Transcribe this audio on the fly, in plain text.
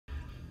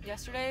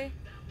yesterday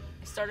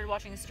I started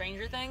watching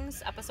Stranger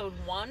Things episode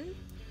 1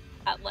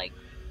 at like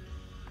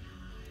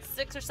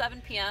 6 or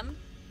 7 p.m.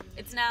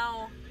 It's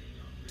now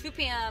 2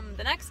 p.m.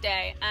 the next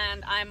day,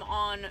 and I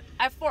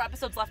have 4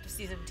 episodes left of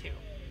season 2.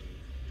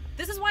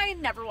 This is why I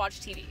never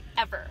watch TV,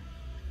 ever.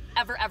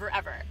 Ever, ever,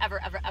 ever,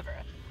 ever, ever, ever.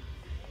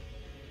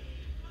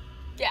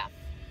 Yeah,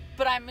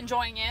 but I'm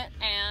enjoying it,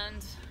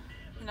 and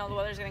you know, the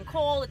weather's getting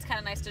cold. It's kind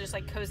of nice to just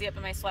like cozy up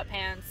in my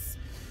sweatpants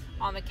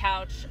on the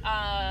couch.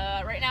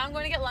 Right now I'm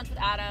going to get lunch with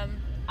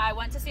Adam. I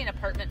went to see an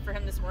apartment for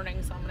him this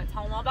morning, so I'm going to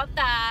tell him all about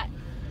that.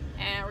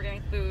 And we're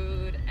getting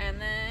food,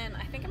 and then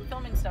I think I'm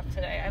filming stuff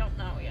today. I don't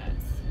know yet.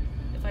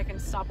 If I can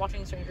stop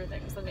watching Stranger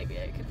Things, then maybe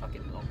I could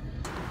fucking film.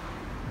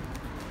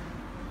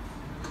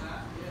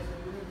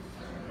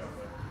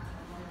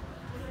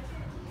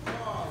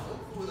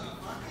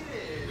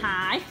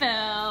 Hi,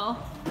 Phil.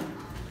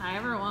 Hi,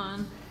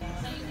 everyone. Hey,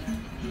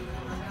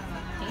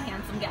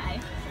 handsome guy.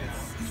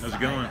 How's it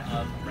going?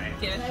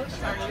 Good.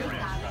 How are you?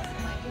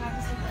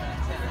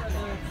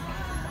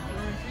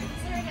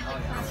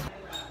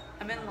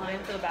 I'm in line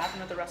for the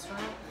bathroom at the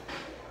restaurant.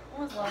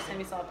 When was the last time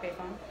you saw a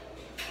payphone?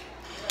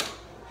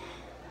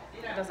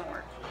 It doesn't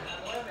work.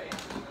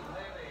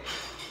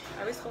 I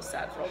always feel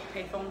sad for all the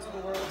payphones of the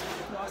world,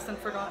 lost and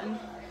forgotten.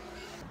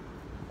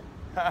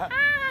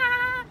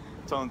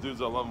 Telling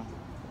dudes I love them.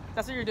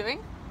 That's what you're doing?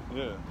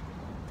 Yeah.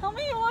 Tell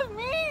me you love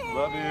me.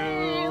 Love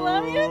you.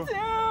 Love you too.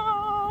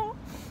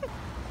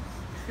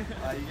 You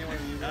get one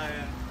of these? Oh,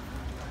 yeah.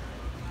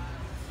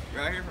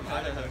 We're out here from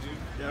Idaho, dude.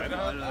 Yeah,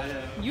 Idaho.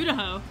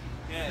 Idaho.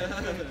 Yeah.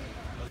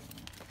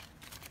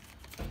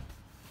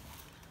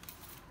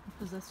 What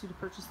possessed you to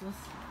purchase this?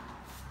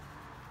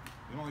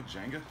 You don't like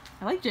Jenga?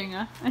 I like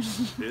Jenga.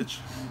 Bitch.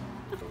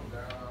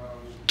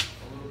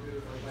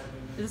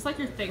 Is this like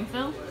your thing,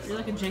 Phil? You're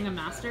like a Jenga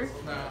master?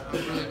 No, I'm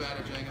really bad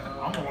at Jenga.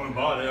 I'm the one who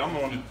bought it. I'm the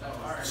one who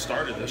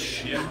started this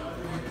shit.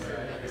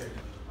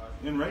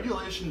 In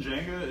regulation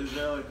Jenga, is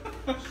there like...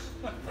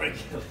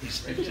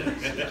 regulation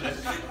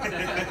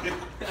Jenga?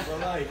 Well,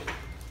 like...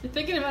 You're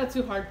thinking about it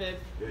too hard, babe.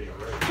 Yeah, you're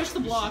right. Push the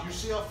block. You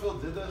see how Phil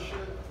did that shit?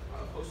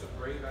 I'm supposed to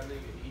break, I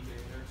think, and eat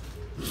Jenga.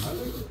 I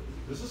think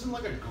this isn't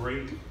like a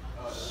great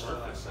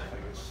surface. I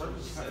think the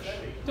surface is kind of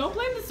shaky. Don't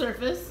blame the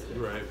surface.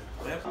 You're right.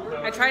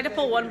 I tried to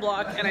pull one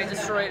block and I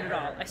destroyed it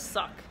all. I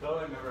suck.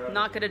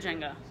 Not good at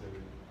Jenga.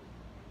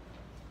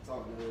 It's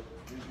all good.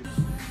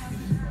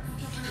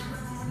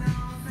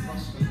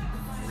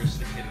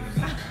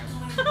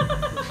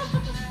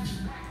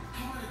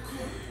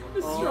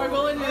 The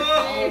struggle in your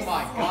face. Oh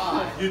my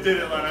god. You did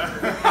it,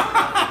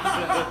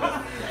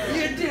 Lena.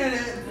 You did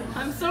it.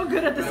 I'm so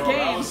good at this That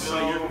game. was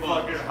so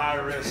fucking high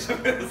risk.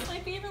 It's my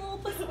favorite little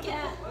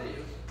pussycat.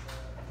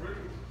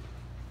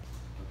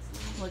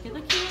 Look at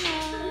the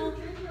camera.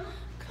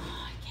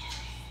 God, get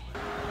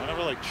it. I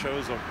never like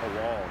chose a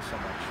wall so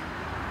much.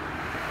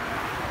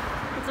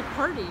 It's a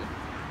party.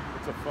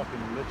 It's a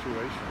fucking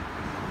situation.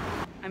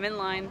 I'm in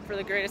line for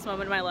the greatest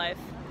moment of my life,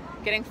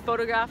 getting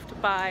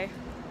photographed by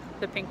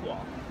the pink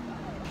wall.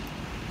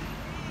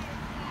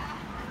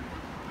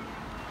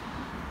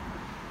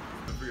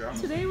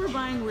 Today we're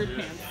buying weird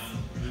pants.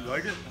 You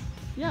like it?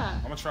 Yeah.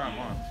 I'm gonna try them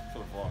on for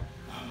the vlog.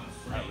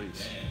 At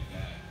least.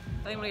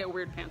 I think I'm gonna get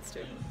weird pants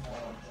too.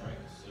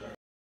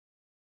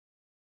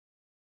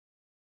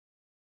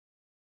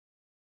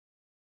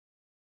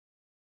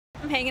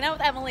 I'm hanging out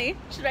with Emily.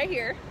 She's right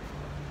here.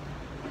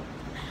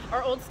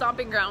 Our old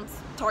stomping grounds,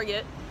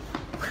 Target.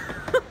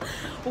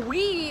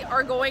 We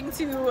are going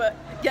to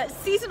get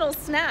seasonal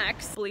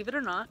snacks. Believe it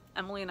or not,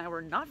 Emily and I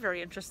were not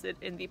very interested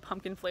in the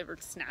pumpkin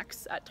flavored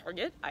snacks at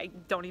Target. I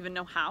don't even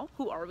know how.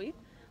 Who are we?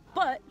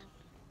 But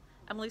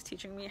Emily's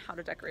teaching me how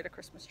to decorate a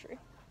Christmas tree.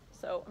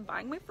 So I'm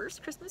buying my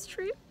first Christmas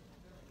tree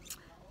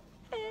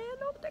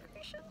and all the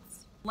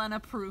decorations. Lena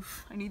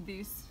proof. I need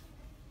these.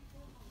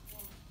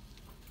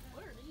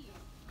 What are these?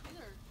 These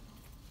are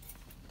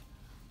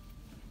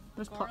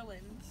There's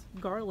garlands.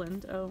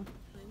 Garland, oh.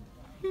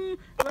 Do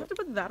I have to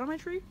put that on my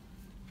tree?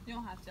 You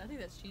don't have to. I think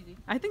that's cheesy.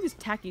 I think it's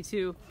tacky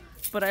too,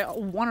 but I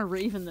want a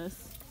rave in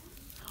this.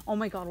 Oh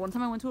my god, one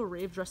time I went to a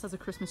rave dressed as a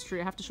Christmas tree.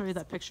 I have to show you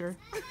that picture.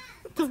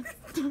 Would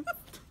you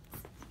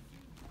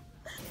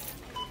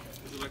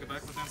like a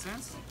bag for 10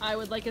 cents? I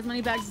would like as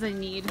many bags as I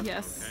need,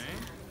 yes.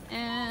 Okay.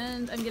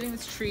 And I'm getting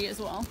this tree as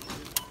well.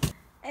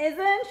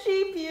 Isn't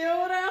she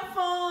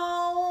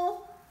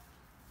beautiful?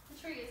 The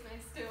tree is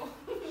nice too.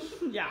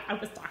 Yeah, I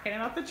was talking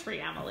about the tree,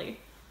 Emily.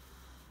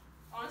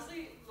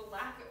 Honestly, the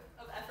lack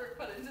of effort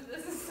put into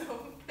this is so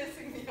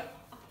pissing me off.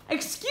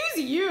 Excuse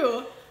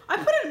you! I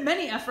put in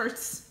many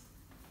efforts.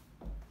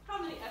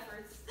 How many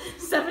efforts?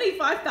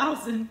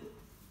 75,000.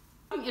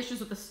 Having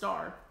issues with the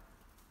star.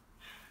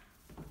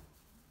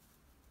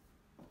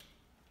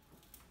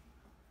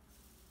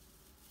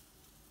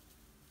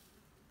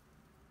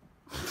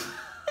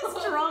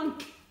 It's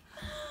drunk.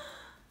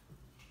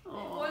 It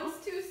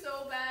wants to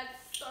so bad.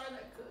 Star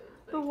that could.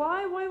 But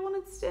why? Why won't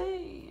it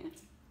stay?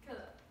 Cause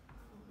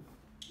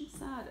I'm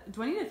sad.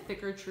 Do I need a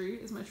thicker tree?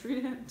 Is my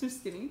tree too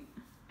skinny?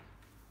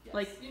 yes.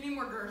 Like- you need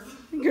more girth.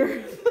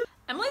 Girth.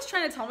 Emily's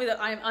trying to tell me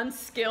that I'm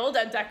unskilled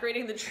at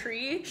decorating the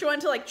tree. She went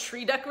to like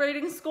tree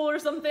decorating school or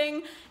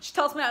something. She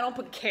tells me I don't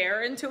put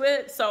care into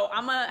it, so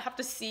I'm gonna have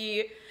to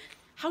see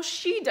how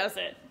she does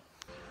it.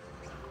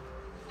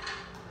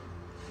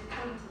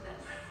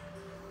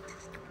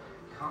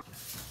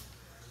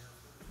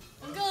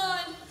 I'm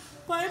good.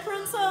 Bye,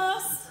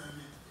 princess.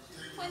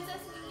 Princess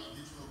Mimi.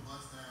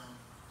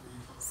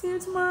 See you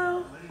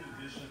tomorrow.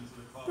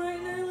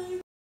 Bright and early.